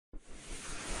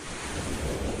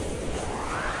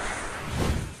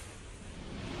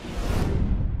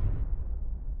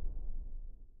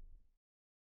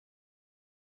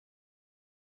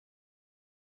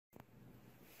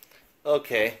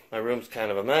Okay, my room's kind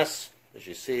of a mess. As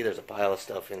you see, there's a pile of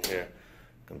stuff in here.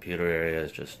 Computer area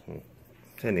is just,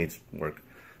 it needs work.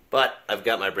 But I've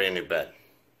got my brand new bed.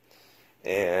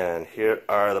 And here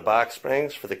are the box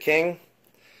springs for the king.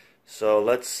 So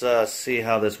let's see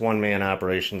how this one-man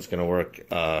operation is going to work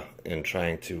in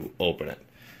trying to open it.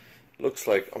 Looks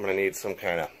like I'm going to need some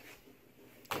kind of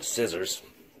scissors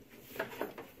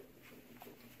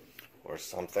or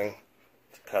something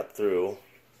to cut through.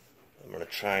 I'm going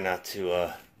to try not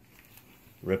to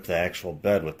rip the actual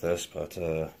bed with this, but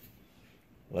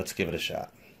let's give it a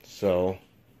shot. So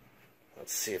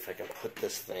let's see if I can put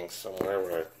this thing somewhere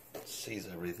where it sees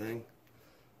everything.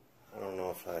 I don't know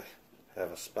if I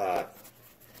have a spot.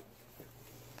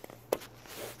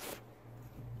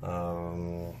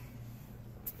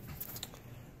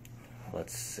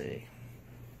 Let's see.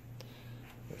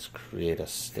 Let's create a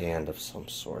stand of some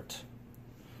sort.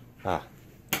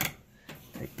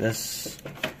 Take this,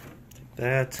 take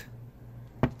that,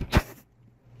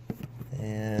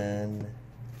 and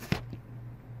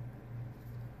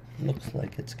looks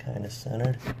like it's kind of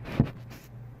centered.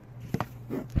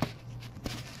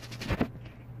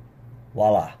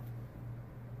 Voila.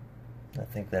 I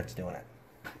think that's doing it.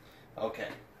 Okay,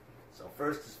 so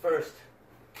first is first.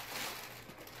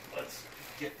 Let's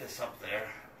get this up there.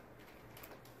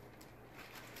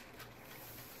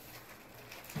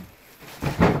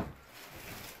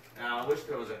 Now I wish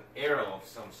there was an arrow of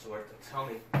some sort to tell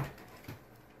me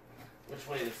which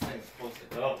way this thing's supposed to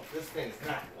go. This thing's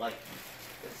not light.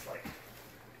 It's like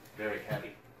very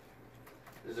heavy.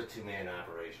 This is a two-man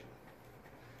operation.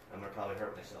 I'm gonna probably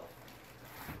hurt myself.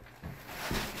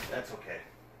 That's okay.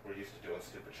 We're used to doing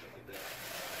stupid shit like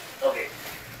that. Okay.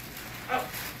 Oh.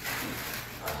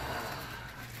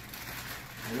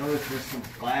 I noticed there's some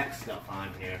black stuff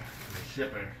on here in the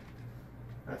shipper.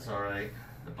 That's alright.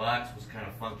 The box was kind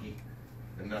of funky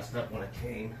and messed up when it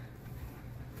came.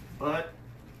 But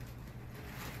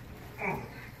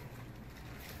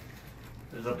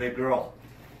there's a big girl.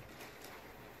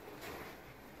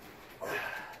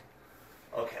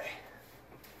 Okay.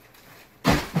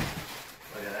 Look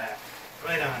at that.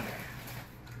 Right on there.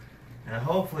 And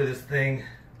hopefully this thing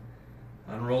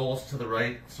unrolls to the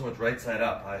right so it's right side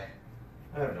up. I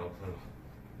have no clue.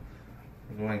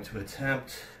 I'm going to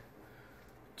attempt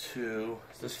to...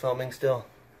 Is this filming still?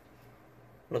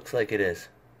 Looks like it is.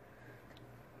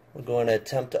 We're going to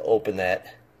attempt to open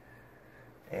that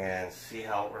and see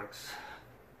how it works.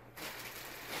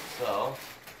 So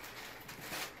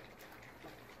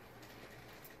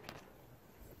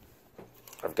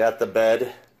I've got the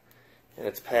bed and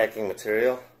its packing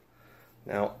material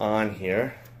now on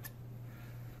here.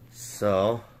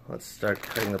 So let's start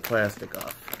cutting the plastic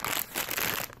off.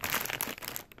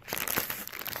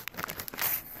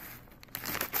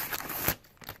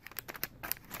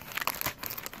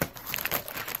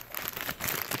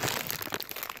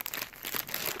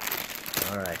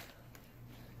 Alright,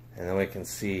 and then we can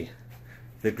see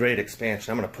the great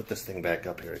expansion. I'm going to put this thing back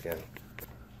up here again.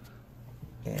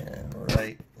 And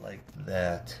right like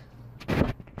that.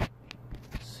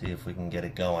 See if we can get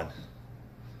it going.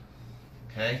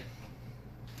 Okay?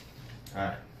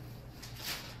 Alright.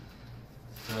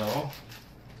 So,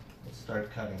 let's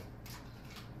start cutting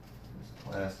this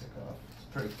plastic off. It's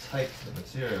pretty tight to the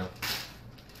material.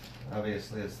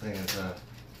 Obviously this thing is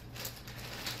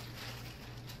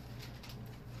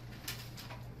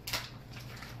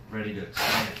ready to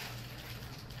expand.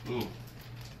 Ooh,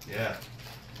 yeah.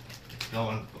 It's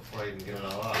going before I even get it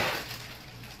all off.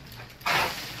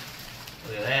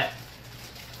 Look at that.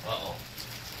 Uh-oh.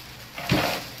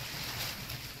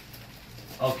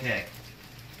 Okay.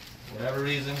 For whatever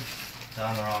reason, it's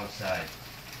on the wrong side.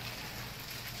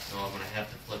 So I'm going to have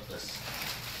to flip this.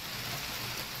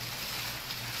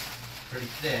 Pretty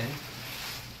thin.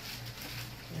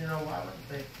 You know, why wouldn't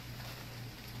they?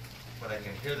 But I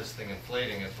can hear this thing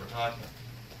inflating as we're talking.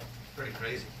 Pretty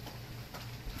crazy.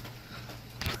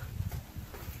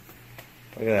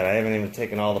 Look at that, I haven't even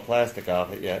taken all the plastic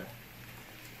off it yet.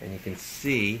 And you can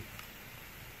see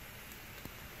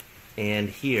and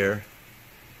hear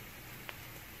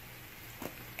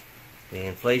the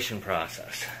inflation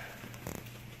process.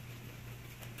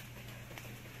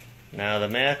 Now the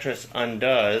mattress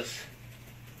undoes.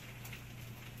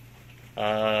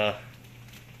 It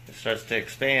starts to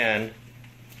expand,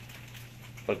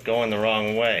 but going the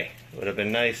wrong way. It would have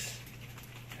been nice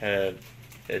had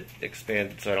it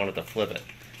expanded so I don't have to flip it.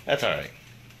 That's alright.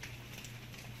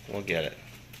 We'll get it.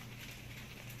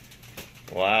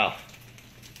 Wow.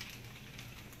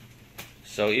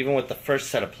 So even with the first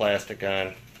set of plastic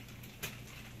on,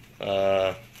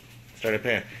 started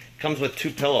paying. Comes with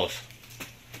 2 pillows.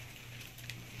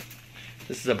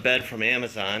 This is a bed from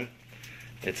Amazon.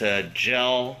 It's a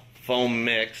gel foam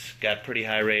mix, got pretty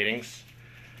high ratings,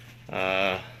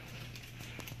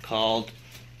 called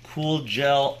Cool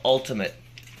Gel Ultimate.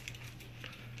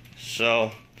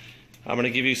 So I'm going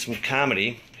to give you some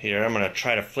comedy here. I'm going to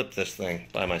try to flip this thing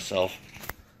by myself,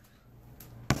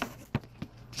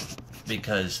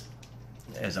 because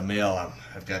as a male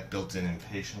I've got built-in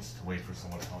impatience to wait for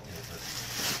someone to help me with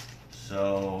this.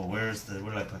 So where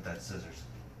did I put that scissors?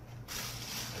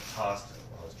 I tossed it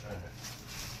while I was trying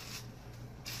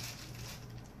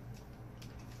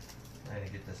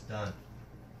to get this done.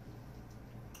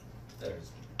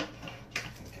 There's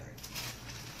okay.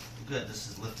 Good, this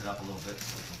is lifted up a little bit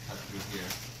so we can cut through here.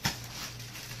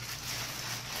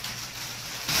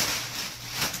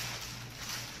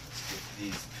 Let's get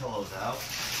these pillows out.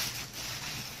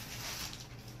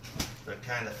 They're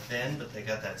kind of thin, but they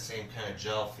got that same kind of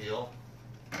gel feel.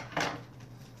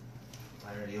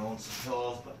 I already own some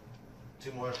pillows, but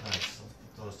two more. Nice. Let's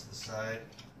put those to the side.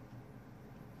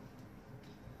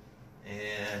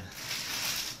 And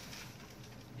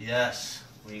yes,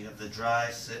 we have the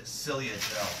dry cilia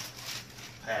gel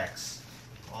packs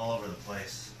all over the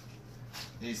place.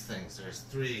 These things, there's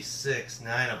 3, 6,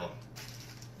 9 of them.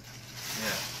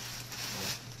 Yeah.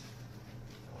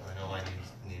 Well, I know I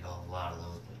need a lot of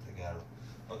those, but they got them.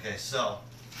 Okay, so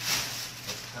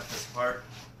let's cut this part.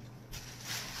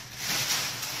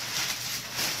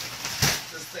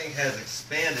 This thing has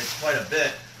expanded quite a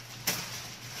bit.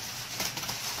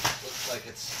 Looks like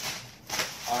it's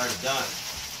already done.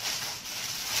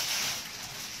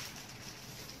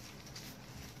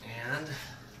 And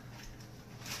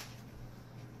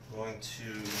I'm going to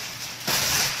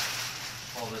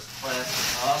pull this plastic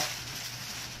off.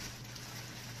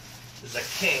 There's a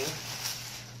king,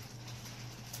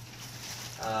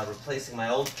 replacing my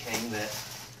old king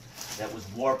that was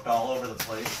warped all over the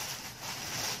place.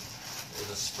 It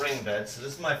was a spring bed, so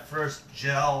this is my first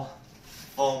gel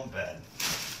foam bed.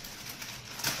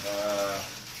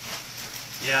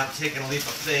 Yeah, I'm taking a leap of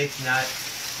faith, not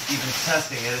even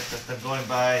testing it. It's just I'm going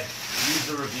by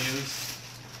user reviews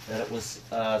that it was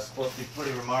supposed to be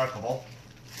pretty remarkable.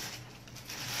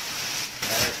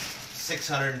 At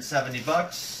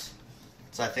 $670,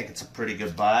 so I think it's a pretty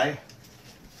good buy.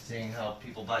 Seeing how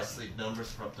people buy Sleep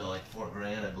Numbers for up to like $4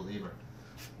 grand, I believe, or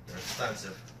they're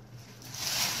expensive.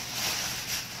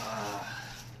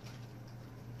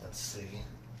 Let's see.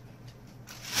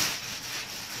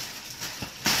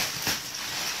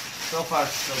 So far,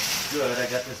 so good. I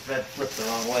got this bed flipped the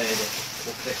wrong way, but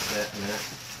we'll fix that in a minute.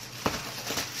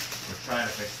 We're trying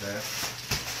to fix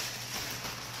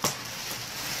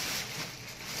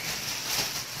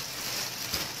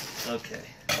that. Okay.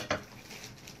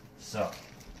 So.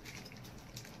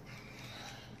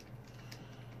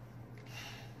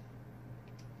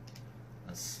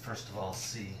 Let's first of all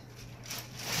see.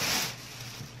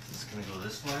 Is this going to go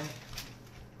this way?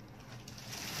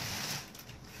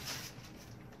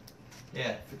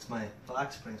 Yeah, it fits my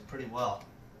box springs pretty well.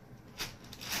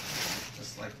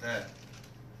 Just like that.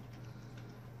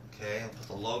 Okay, I'll put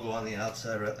the logo on the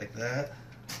outside right like that.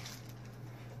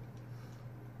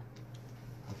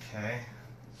 Okay,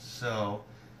 so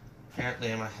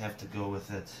apparently I'm going to have to go with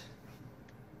it.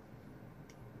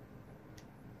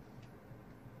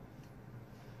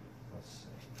 Let's see.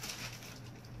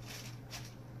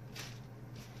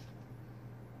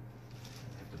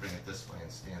 I have to bring it this way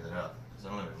and stand it up, because I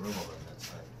don't have any room over on that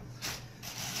side.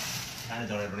 Kind of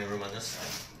don't have any room on this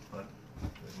side, but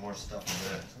there's more stuff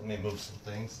over there. So let me move some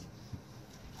things.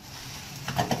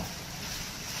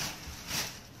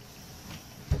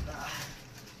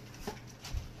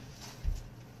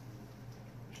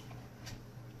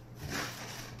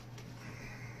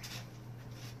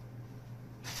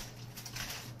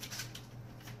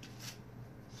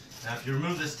 Now, if you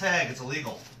remove this tag, it's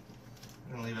illegal.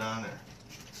 I'm going to leave it on there.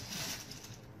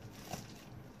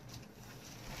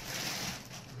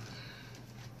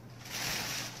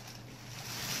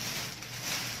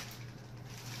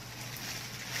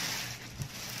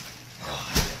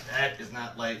 Oh, that is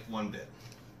not light one bit.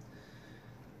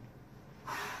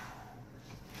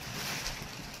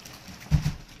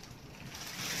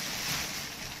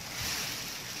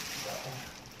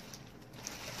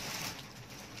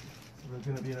 It's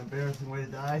going to be an embarrassing way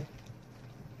to die.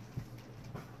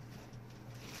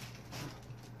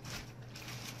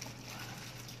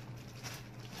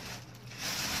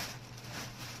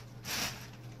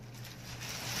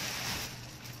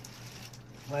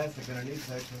 Plastic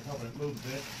underneath actually helping it move a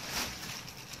bit.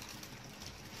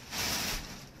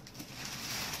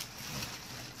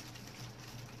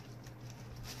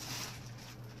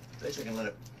 Bet you can let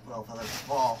it, well, if I let it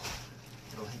fall.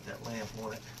 It'll hit that lamp,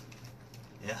 won't it?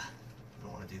 Yeah, I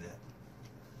don't want to do that.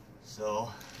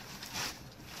 So,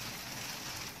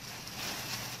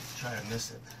 let's try to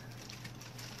miss it.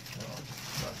 No, I'll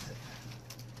just trust it.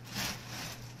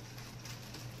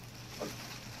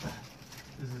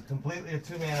 This is completely a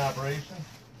two-man operation,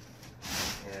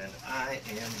 and I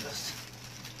am just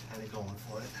kind of going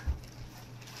for it.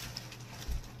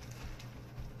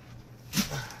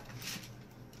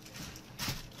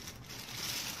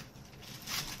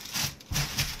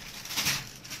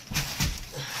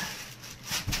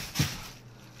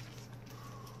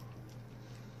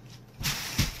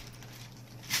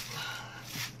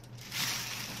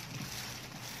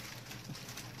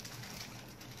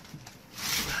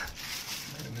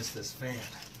 This fan.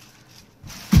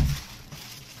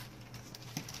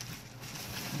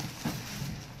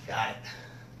 Got it.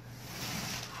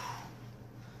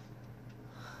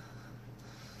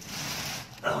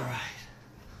 All right.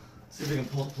 See if we can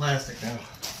pull the plastic now.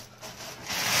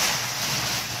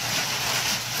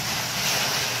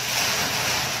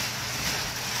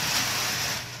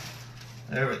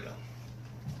 There we go.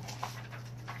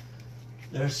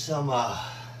 There's some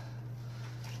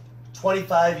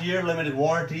 25-year limited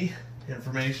warranty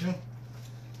information.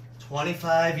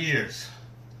 25 years.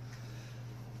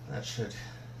 That should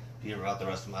be about the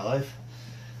rest of my life.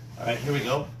 All right, here we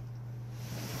go.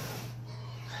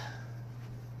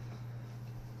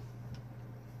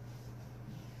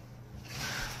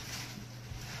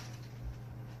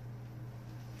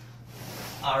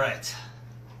 All right.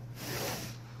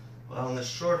 Well, in this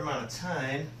short amount of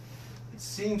time, it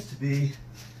seems to be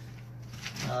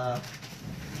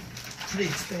pretty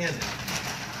expanded.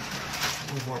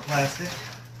 A little more plastic.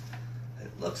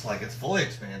 It looks like it's fully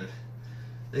expanded.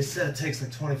 They said it takes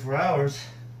like 24 hours,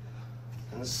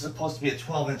 and this is supposed to be a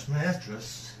 12-inch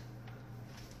mattress,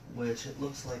 which it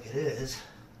looks like it is.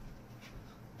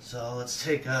 So let's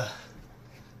take a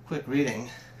quick reading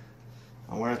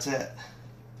on where it's at.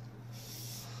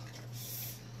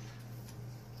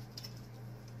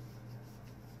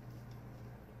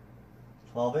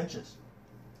 "12 inches.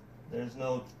 There's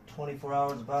no 24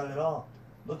 hours about it at all.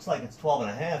 Looks like it's 12 and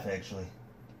a half, actually.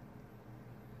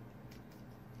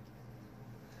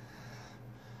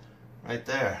 Right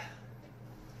there.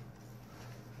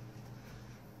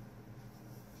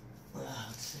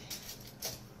 Let's see.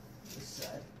 This side,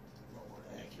 a little more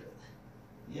accurate.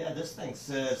 Yeah, this thing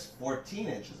says 14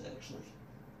 inches, actually.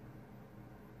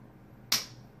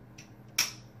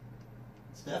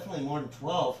 It's definitely more than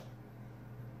 12.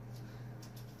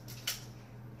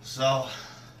 So,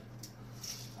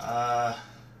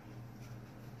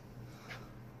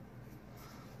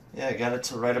 yeah, I got it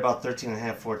to right about 13 and a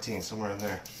half, 14, somewhere in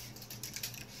there.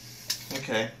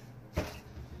 Okay.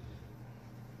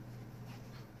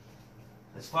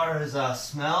 As far as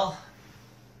smell,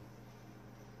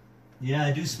 yeah,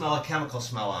 I do smell a chemical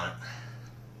smell on it.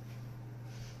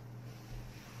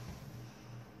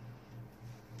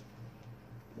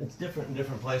 It's different in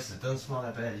different places. It doesn't smell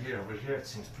that bad here. Over here, it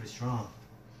seems pretty strong.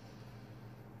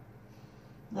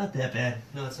 Not that bad.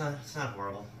 No, it's not. It's not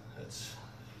horrible. It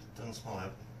doesn't smell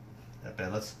that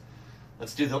bad.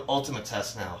 Let's do the ultimate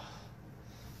test now.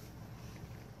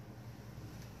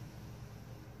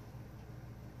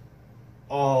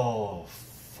 Oh,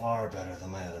 far better than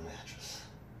my other mattress.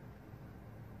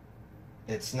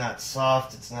 It's not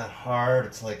soft. It's not hard.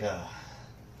 It's like a.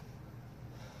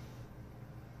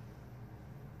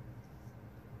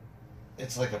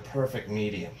 It's like a perfect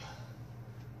medium.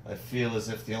 I feel as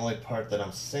if the only part that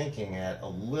I'm sinking at a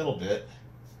little bit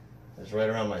is right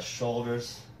around my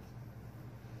shoulders.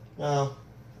 No,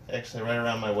 actually right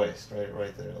around my waist,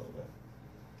 right there a little bit.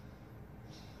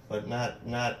 But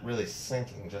not really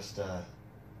sinking, just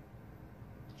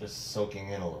soaking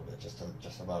in a little bit,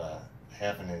 just about a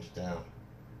half an inch down,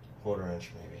 quarter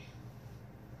inch maybe.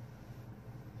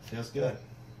 Feels good.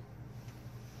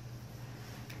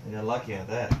 I got lucky at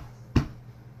that.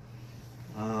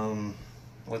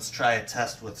 Let's try a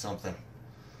test with something.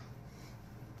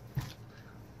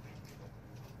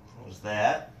 What was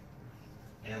that?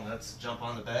 And let's jump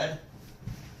on the bed.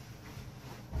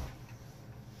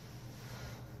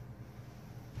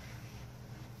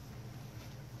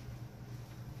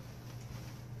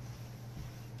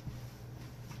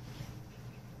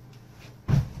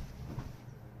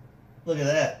 Look at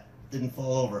that. Didn't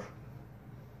fall over.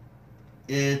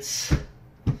 It's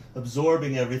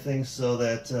absorbing everything so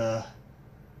that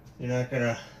you're not going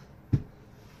to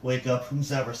wake up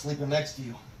who's ever sleeping next to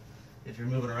you if you're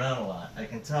moving around a lot. I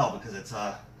can tell because it's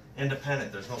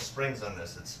independent. There's no springs on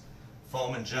this. It's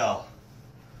foam and gel.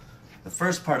 The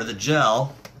first part of the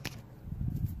gel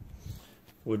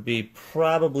would be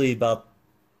probably about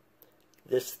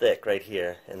this thick right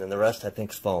here, and then the rest I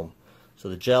think is foam. So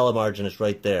the gel margin is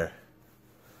right there,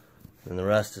 and the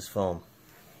rest is foam.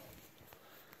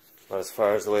 But as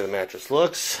far as the way the mattress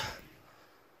looks,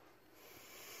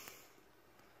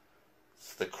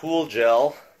 it's the Cool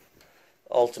Gel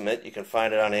Ultimate. You can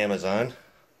find it on Amazon.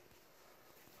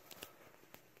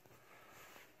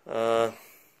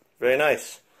 Very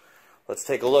nice. Let's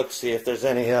take a look, see if there's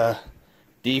any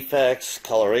defects,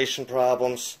 coloration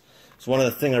problems. It's one of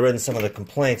the things I read in some of the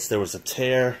complaints. There was a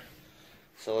tear.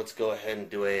 So let's go ahead and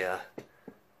do a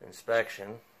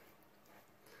inspection.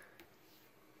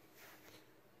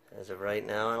 As of right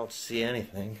now, I don't see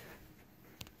anything.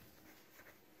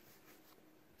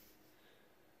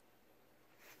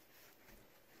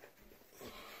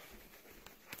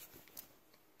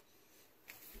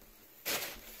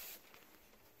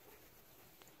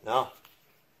 No,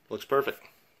 looks perfect.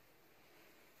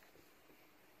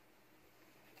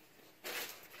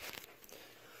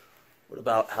 What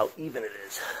about how even it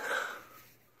is?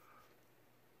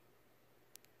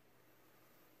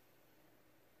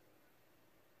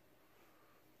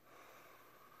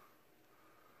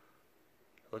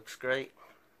 Looks great.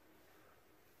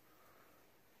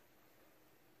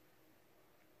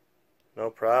 No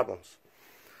problems.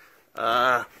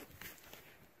 Well,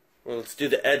 let's do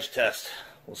the edge test.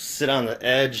 We'll sit on the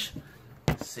edge,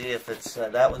 see if it's,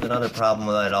 that was another problem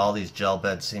that all these gel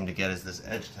beds seem to get, is this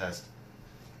edge test.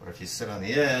 Or if you sit on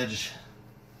the edge,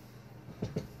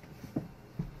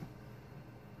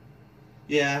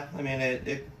 yeah, I mean,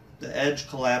 the edge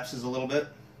collapses a little bit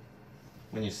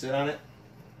when you sit on it.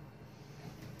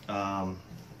 Let's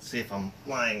see if I'm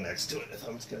lying next to it, if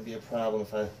it's going to be a problem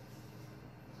if I...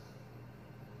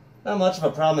 Not much of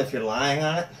a problem if you're lying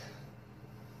on it.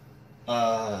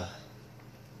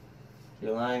 If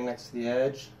you're lying next to the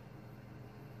edge,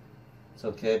 it's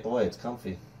okay. Boy, it's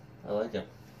comfy. I like it.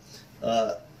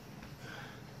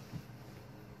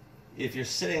 If you're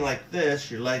sitting like this,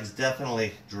 your legs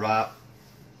definitely drop.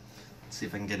 Let's see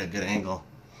if I can get a good angle.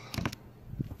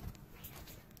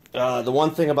 The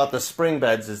one thing about the spring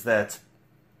beds is that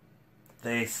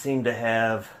they seem to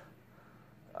have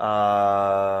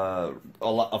a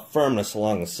firmness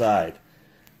along the side.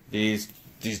 These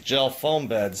gel foam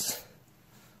beds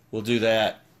will do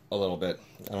that a little bit.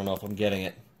 I don't know if I'm getting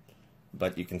it,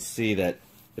 but you can see that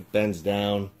it bends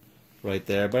down right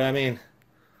there. But I mean,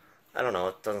 I don't know,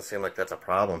 it doesn't seem like that's a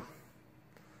problem.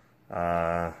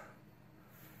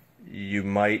 You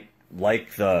might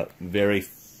like the very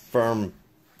firm,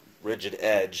 rigid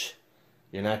edge.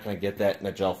 You're not going to get that in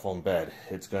a gel foam bed.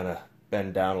 It's going to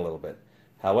bend down a little bit.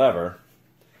 However,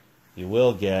 you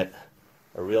will get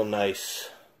a real nice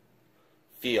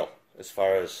feel as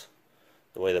far as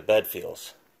the way the bed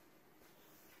feels.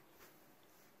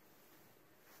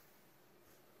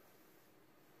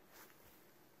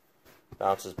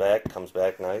 Bounces back, comes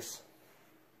back nice.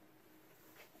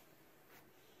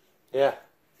 Yeah.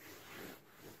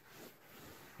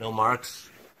 No marks.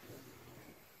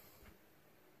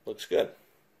 Looks good.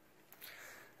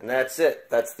 And that's it.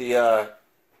 That's the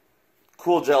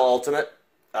Cool Gel Ultimate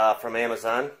from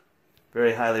Amazon.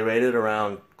 Very highly rated,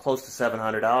 around close to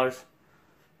 $700.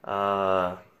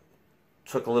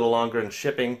 Took a little longer in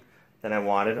shipping than I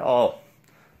wanted. Oh,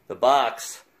 the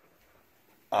box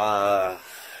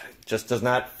just does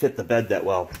not fit the bed that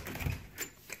well.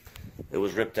 It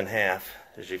was ripped in half,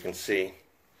 as you can see.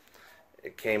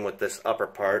 It came with this upper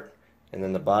part, and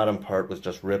then the bottom part was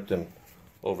just ripped and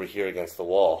over here against the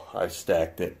wall. I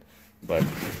stacked it, but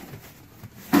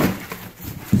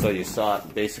so you saw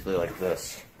it basically like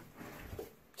this.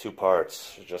 Two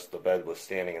parts, just the bed was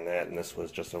standing in that, and this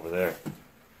was just over there.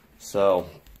 So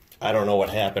I don't know what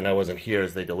happened. I wasn't here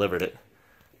as they delivered it,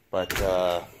 but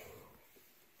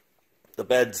the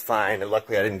bed's fine, and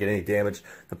luckily I didn't get any damage.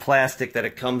 The plastic that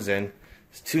it comes in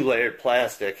is 2-layered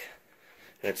plastic,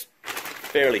 and it's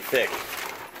fairly thick.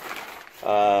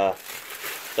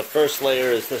 The first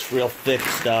layer is this real thick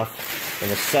stuff,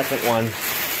 and the second one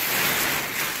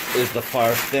is the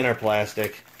far thinner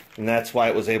plastic, and that's why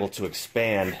it was able to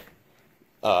expand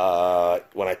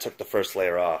when I took the first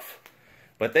layer off.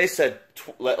 But they said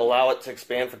allow it to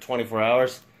expand for 24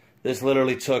 hours. This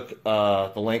literally took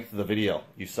the length of the video.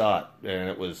 You saw it, and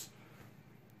it was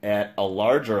at a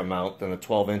larger amount than the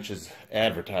 12 inches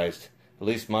advertised, at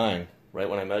least mine, right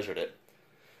when I measured it.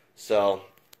 So,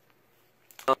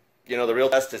 you know, the real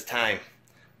test is time.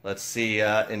 Let's see,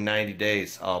 in 90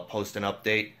 days, I'll post an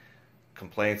update,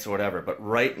 complaints or whatever. But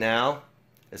right now,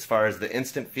 as far as the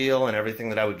instant feel and everything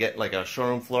that I would get like a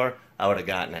showroom floor, I would have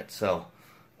gotten it. So,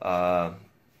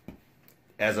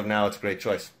 as of now, it's a great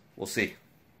choice. We'll see.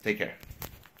 Take care.